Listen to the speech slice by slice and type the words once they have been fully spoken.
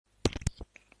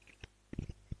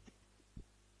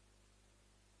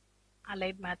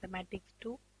Allied Mathematics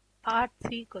II Part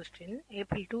C question,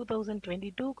 April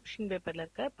 2022 question paper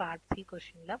Part C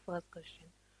question first question.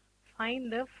 Find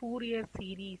the Fourier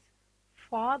series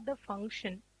for the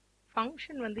function.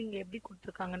 Function வந்து இங்க எப்படி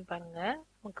கொடுத்திருக்காங்கன்னு பாருங்க.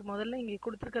 நமக்கு முதல்ல இங்க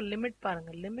கொடுத்திருக்க லிமிட்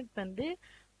பாருங்க. லிமிட் வந்து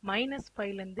 -π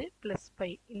ல இருந்து +π.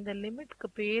 இந்த லிமிட்க்கு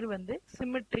பேர் வந்து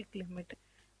சிமெட்ரிக் லிமிட்.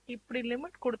 இப்படி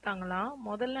லிமிட் கொடுத்தாங்களா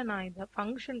முதல்ல நான் இந்த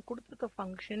ஃபங்க்ஷன் கொடுத்திருக்க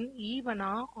ஃபங்க்ஷன்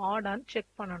ஈவனா ஆடான்னு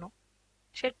செக் பண்ணணும்.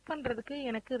 செக் பண்றதுக்கு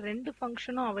எனக்கு ரெண்டு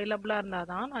ஃபங்க்ஷனும் அவைலபிளா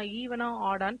இருந்தாதான் நான் ஈவனா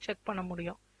ஆடான்னு செக் பண்ண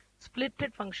முடியும்.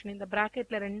 ஸ்பிளிட்டட் ஃபங்க்ஷன் இந்த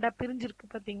பிராக்கெட்ல ரெண்டா பிரிஞ்சிருக்கு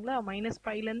பாத்தீங்களா,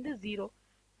 -π ல இருந்து 0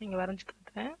 நீங்க வரைஞ்சு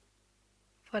காட்டுறேன்.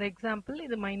 ஃபார் எக்ஸாம்பிள்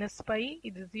இது -π,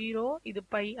 இது 0, இது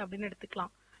π அப்படின்னு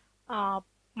எடுத்துக்கலாம்.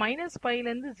 -π ல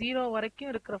இருந்து 0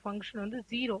 வரைக்கும் இருக்கிற ஃபங்க்ஷன் வந்து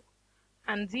 0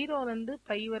 அண்ட் 0 ல இருந்து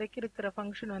π வரைக்கும் இருக்கிற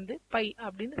ஃபங்க்ஷன் வந்து π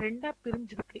அப்படின்னு ரெண்டா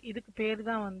பிரிஞ்சிருக்கு. இதுக்கு பேர்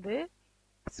தான் வந்து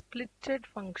ஸ்பிளிட்டட்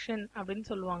ஃபங்க்ஷன் அப்படின்னு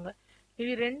சொல்லுவாங்க.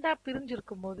 இது ரெண்டா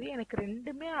பிரிஞ்சிருக்கும் போது எனக்கு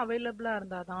ரெண்டுமே அவைலபிளா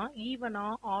இருந்தாதான் ஈவனா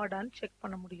ஆடான்னு செக்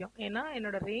பண்ண முடியும். ஏன்னா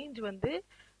என்னோட ரேஞ்ச் வந்து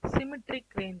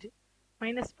சிமெட்ரிக் ரேஞ்ச்.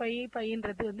 -π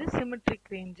πன்றது வந்து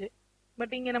சிமெட்ரிக் ரேஞ்ச்.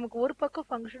 பட் இங்க நமக்கு ஒரு பக்கம்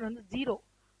ஃபங்க்ஷன் வந்து 0,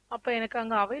 அப்ப எனக்கு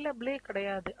அங்க அவைலபிளே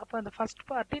கிடையாது. அப்ப அந்த ஃபர்ஸ்ட்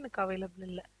பார்ட் எனக்கு அவைலபிள்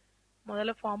இல்லை.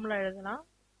 முதல்ல ஃபார்முலா எழுதலாம்.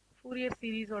 Fourier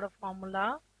சீரீஸோட formula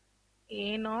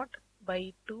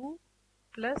a0/2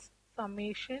 plus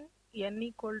summation n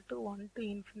equal to 1 to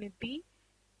infinity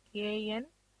an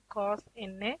cos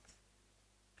nx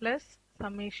plus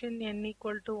summation n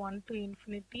equal to 1 to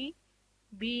infinity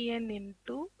bn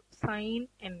into sin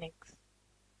nx.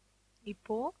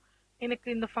 இப்போ எனக்கு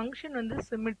இந்த ஃபங்க்ஷன் வந்து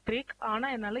சிமெட்ரிக், ஆனா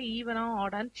என்னால ஈவனா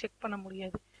ஆடான்னு செக் பண்ண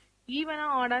முடியாது. ஈவனா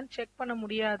ஆடான்னு செக் பண்ண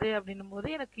முடியாது அப்படின்னும் போது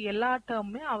எனக்கு எல்லா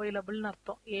டேர்முமே அவைலபிள்னு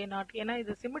அர்த்தம் a0. ஏன்னா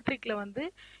இது சிமெட்ரிக்ல வந்து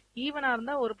ஈவனா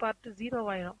இருந்தா ஒரு பார்ட் 0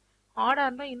 ஆயிரும், ஆடா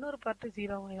இருந்தா இன்னொரு பார்ட்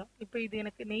 0 ஆயிரும். இப்போ இது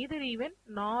எனக்கு நெய்தர் ஈவன்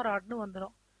நார் ஆட்னு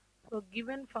வந்துடும். So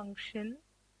given function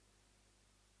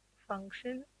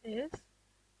is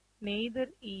neither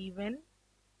even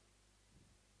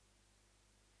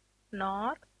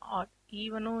nor odd.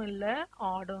 ஈவனும் இல்ல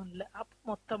ஆடும் இல்ல. அப்ப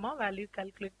மொத்தமா வேல்யூ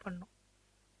கால்குலேட் பண்ணும்.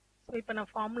 ஸோ இப்போ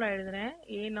நான் ஃபார்முலா எழுதுறேன்.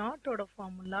 a0ஓட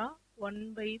formula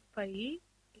 1/π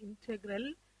integral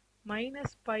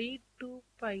 -π to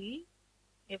π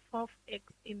f of x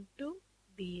into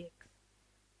dx.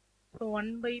 So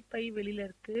 1/π வெளியில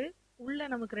இருக்கு, உள்ள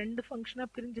நமக்கு ரெண்டு ஃபங்க்ஷனா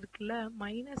பிரிஞ்சிருக்குல்ல.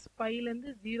 -π ல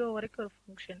இருந்து 0 வரைக்கும் ஒரு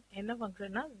ஃபங்க்ஷன், என்ன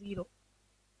ஃபங்க்ஷன்னா 0,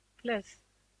 பிளஸ்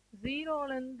 0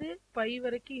 ல இருந்து π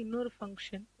வரைக்கும் இன்னொரு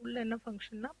ஃபங்க்ஷன், உள்ள என்ன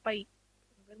ஃபங்க்ஷன்னா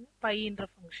πன்ற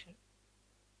ஃபங்க்ஷன்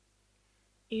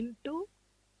இன்டு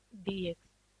dx.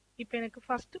 இப்போ எனக்கு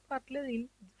ஃபர்ஸ்ட் பார்ட்ல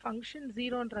ஃபங்க்ஷன்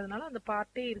 0ன்றதுனால அந்த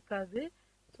பார்ட்டே இருக்காது.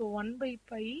 So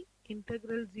 1/π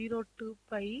integral 0 to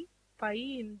π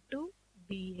into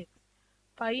dx.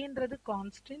 πன்றது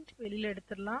constant, வெளியில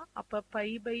எடுத்துடலாம். அப்ப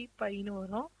π/πன்னு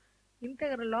வரும்.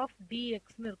 இன்டெகிரல் ஆஃப்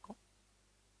dxன்னு இருக்கும்.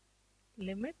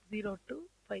 Limit 0 to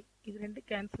π. இது ரெண்டு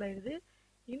கேன்சல் ஆயிடுது.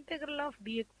 Integral of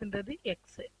dxன்றது x.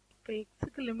 இப்போ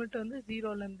xக்கு லிமிட் வந்து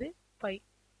 0 ல இருந்து π.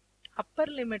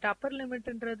 அப்பர்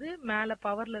லிமிட்ன்றது மேல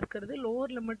பவர்ல இருக்கிறது,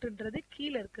 லோவர் லிமிட்ன்றது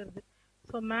கீழே இருக்கிறது.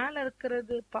 ஸோ மேல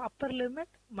இருக்கிறது upper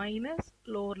limit minus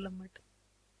lower limit.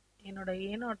 என்னோட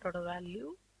a0ஓட வேல்யூ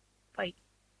π.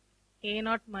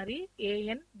 a0 மாதிரி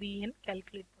an bn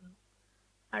கால்குலேட் பண்ணும்.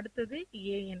 அடுத்தது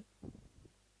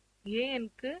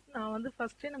anக்கு நான் வந்து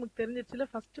ஃபர்ஸ்டே நமக்கு தெரிஞ்சிருச்சுல,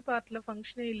 ஃபர்ஸ்ட் பார்ட்ல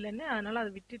ஃபங்க்ஷனே இல்லைன்னு, அதனால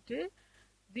அதை விட்டுட்டு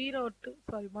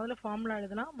முதல்ல ஃபார்முலா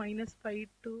எழுதலாம். -π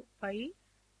to π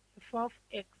f of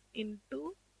x into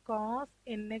cos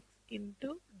nx into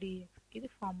dx. இது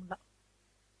ஃபார்முலா.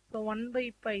 ஸோ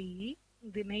 1/π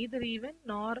இது நெய்தர் ஈவன்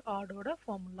நார் ஆடோட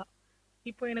ஃபார்முலா.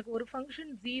 இப்போ எனக்கு ஒரு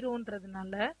ஃபங்க்ஷன்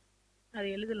 0ன்றதுனால அதை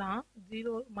எழுதலாம்.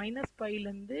 -π ல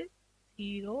இருந்து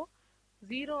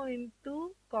 0 into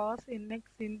cos nx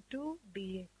into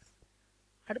dx.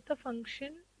 அடுத்த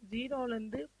ஃபங்க்ஷன் 0 ல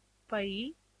இருந்து π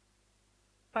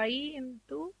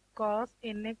into cos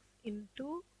nx into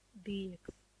dx.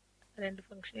 ரெண்டு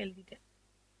ஃபங்க்ஷன் எழுதிட்டேன்.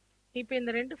 இப்போ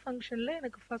இந்த ரெண்டு ஃபங்க்ஷன்ல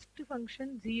எனக்கு ஃபர்ஸ்ட்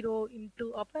ஃபங்க்ஷன் 0 இன்டூ,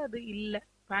 அப்ப அது இல்ல,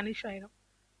 வேனிஷ் ஆயிடும்.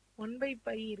 1/π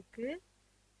இருக்கு.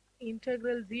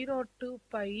 Integral 0 to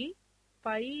π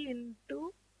into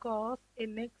cos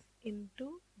nx into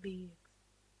dx.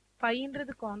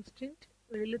 πன்றது constant,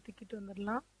 வெளியில தூக்கிட்டு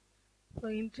வந்துடலாம். So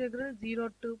integral 0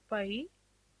 to π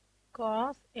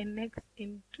cos nx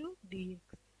into dx.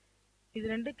 இது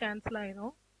ரெண்டு கேன்சல்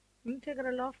ஆயிரும்.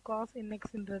 Integral of cos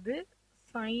nxன்றது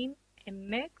sin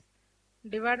nx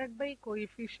divided by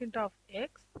coefficient of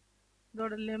x.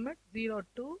 இதோட லிமிட் 0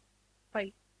 to π.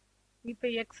 இப்போ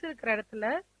x இருக்கிற இடத்துல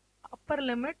upper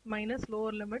limit minus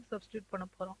lower limit substitute பண்ண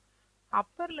போறோம்.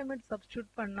 அப்பர் லிமிட் சப்ஸ்டியூட்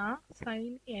பண்ணா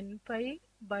sin nπ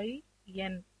by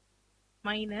n.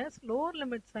 Minus lower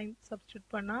limit sign substitute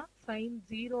பண்ணால் sign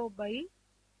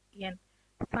 0/n.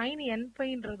 Sign n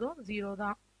பைன்றதும் 0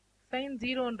 தான், sign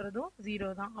 0ன்றதும் 0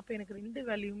 தான். அப்போ எனக்கு ரெண்டு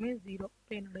வேல்யூமே 0.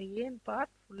 இப்போ என்னோட ஏன்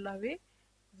பார்ட் ஃபுல்லாகவே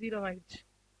 0 ஆயிடுச்சு.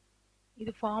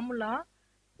 இது ஃபார்முலா.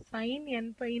 சைன் n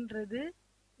பைன்றது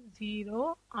 0,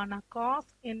 ஆனால்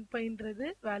காஸ் n பைன்றது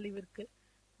வேல்யூ இருக்கு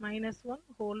 -1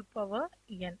 ஹோல் பவர்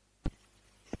n.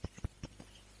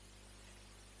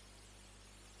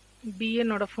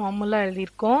 bnோட ஃபார்முலா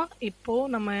எழுதியிருக்கோம். இப்போ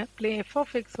நம்ம f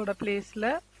of x ஓட பிளேஸில்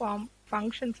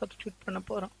ஃபங்க்ஷன் சப்ஸ்டியூட் பண்ண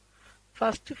போகிறோம்.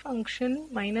 ஃபர்ஸ்ட் ஃபங்க்ஷன்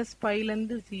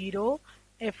 -πலேருந்து 0,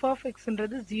 f of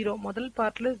xன்றது 0, முதல்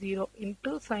பார்ட்டில் 0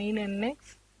 into sin nx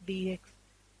dx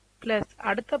plus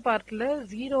அடுத்த பார்ட்டில்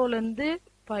 0லேருந்து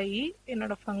π,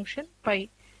 என்னோட function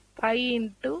π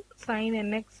into sin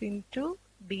nx into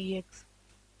dx.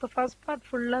 இப்போ ஃபர்ஸ்ட் பார்ட்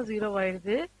ஃபுல்லாக 0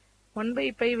 ஆயிடுது,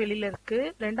 1/π வெளியில் இருக்கு.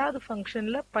 ரெண்டாவது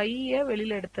ஃபங்க்ஷனில் பையை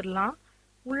வெளியில் எடுத்துடலாம்.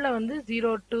 உள்ள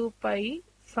 0 to π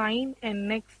sin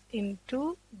nx into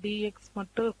dx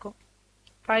மட்டும் இருக்கும்.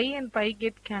 By and by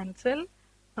get cancel,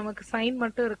 நமக்கு சைன்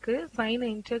மட்டும் இருக்கு. சைனை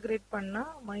இன்டகிரேட்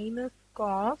பண்ணால் minus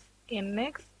cos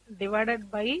nx divided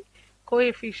by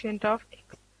coefficient of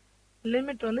X.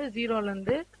 Limit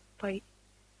 0லேருந்து π.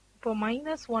 இப்போ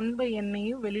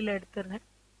 -1/nஐயும் வெளியில் எடுத்துடுறேன்.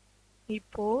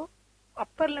 இப்போ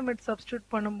அப்பர் லிமிட் சப்ஸ்டியூட்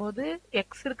பண்ணும்போது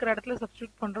எக்ஸ் இருக்கிற இடத்துல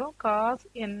சப்ஸ்டியூட் பண்ணுறோம், cos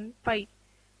n π.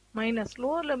 Minus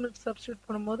lower limit substitute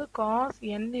பண்ணும்போது காஸ்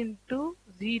n இன்ட்டு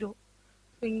 0.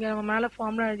 ஸோ இங்கே நம்ம மேலே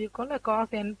formula எழுதியிருக்கோம்ல,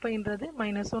 cos n பைன்றது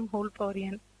 -1 whole power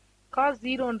n, cos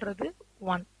 0ன்றது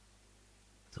 1.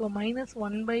 So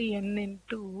 -1/n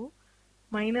into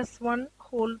 -1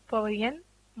 whole power n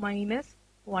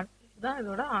 -1. இதுதான்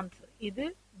இதோட ஆன்சர். இது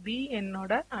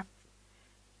என்னோட ஆன்சர்.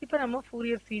 இப்போ நம்ம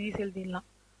ஃபூரியர் சீரீஸ் எழுதிடலாம்.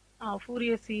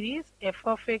 Fourier series f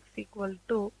of x equal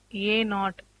to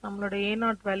a0. நம்மளோட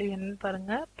a0 வேல்யூ என்னன்னு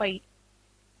பாருங்க, π.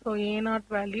 So a0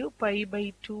 value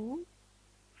π/2,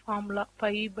 formula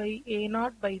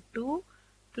π/a0/2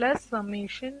 plus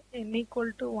summation n equal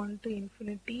to 1 to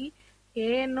infinity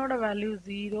an-ஓட value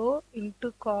 0 into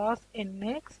cos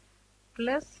nx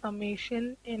plus summation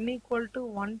n equal to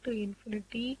 1 to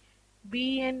infinity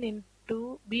bn into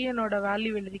bn-ஓட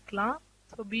value எழுதிக்கலாம்.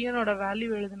 So bn-ஓட value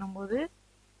எழுதும் போது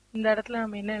இந்த இடத்துல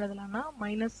நம்ம என்ன எழுதலாம்னா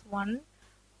 -1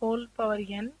 ஹோல் பவர்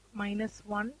n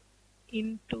 -1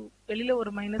 இன்ட்டு வெளியில்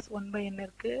ஒரு -1/n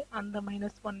இருக்கு, அந்த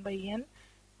 -1/n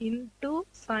into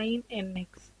sin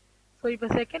nx. So இப்போ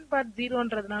செகண்ட் பார்ட்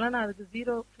 0ன்றதுனால நான் அதுக்கு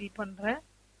 0 ஃபில் பண்ணுறேன்.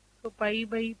 ஸோ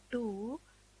π/2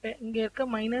 இங்கே இருக்க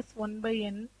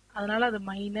 -1/n, அதனால அது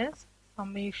minus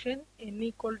summation n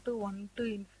equal to 1 to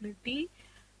infinity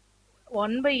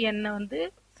 1/n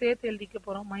சேர்த்து எழுதிக்க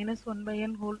போகிறோம்.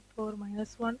 -1/n ஹோல் பவர்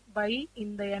 -1 பை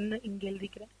இந்த n இங்கே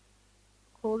எழுதிக்கிறேன்,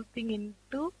 whole thing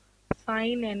into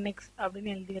sin nx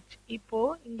அப்படின்னு எழுதியாச்சு.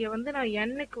 இப்போது இங்கே நான்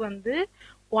n-க்கு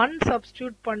 1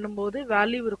 சப்ஸ்டியூட் பண்ணும்போது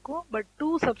வேல்யூ இருக்கும், பட்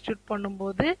 2 சப்ஸ்டியூட்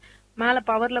பண்ணும்போது மேலே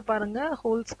பவரில் பாருங்கள்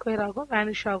ஹோல் ஸ்கொயர் ஆகும்,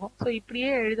 வேனிஷ் ஆகும். ஸோ இப்படியே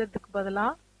எழுதுறதுக்கு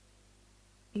பதிலாக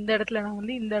இந்த இடத்துல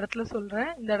நான் இந்த இடத்துல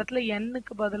சொல்கிறேன், இந்த இடத்துல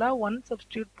n-க்கு பதிலாக 1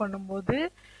 சப்ஸ்டியூட் பண்ணும்போது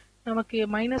நமக்கு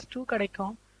 -2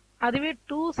 கிடைக்கும். அதுவே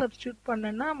 2 சப்ஸ்டியூட்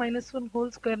பண்ணேன்னா -1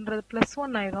 ஹோல் ஸ்கொயர்ன்றது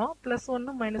 +1 ஆயிரும், +1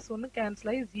 -1 கேன்சல்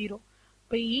ஆகி 0.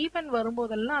 இப்போ ஈவன்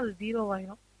வரும்போதெல்லாம் அது 0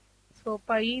 ஆயிரும். So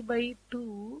π/2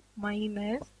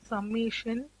 minus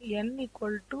summation n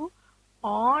equal to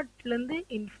ஆட்லேருந்து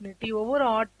infinity, ஒவ்வொரு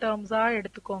ஆட் டேர்ம்ஸாக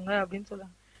எடுத்துக்கோங்க அப்படின்னு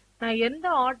சொல்லுவாங்க. நான் எந்த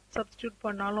ஆட் சப்ஸ்டியூட்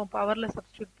பண்ணாலும், பவரில்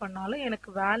சப்ஸ்டியூட் பண்ணாலும் எனக்கு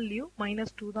வேல்யூ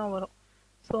 -2 தான் வரும்.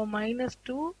 So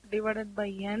 -2 divided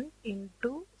by n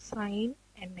into sin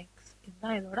nx.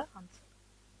 இதுதான் இதோட ஆன்சர்.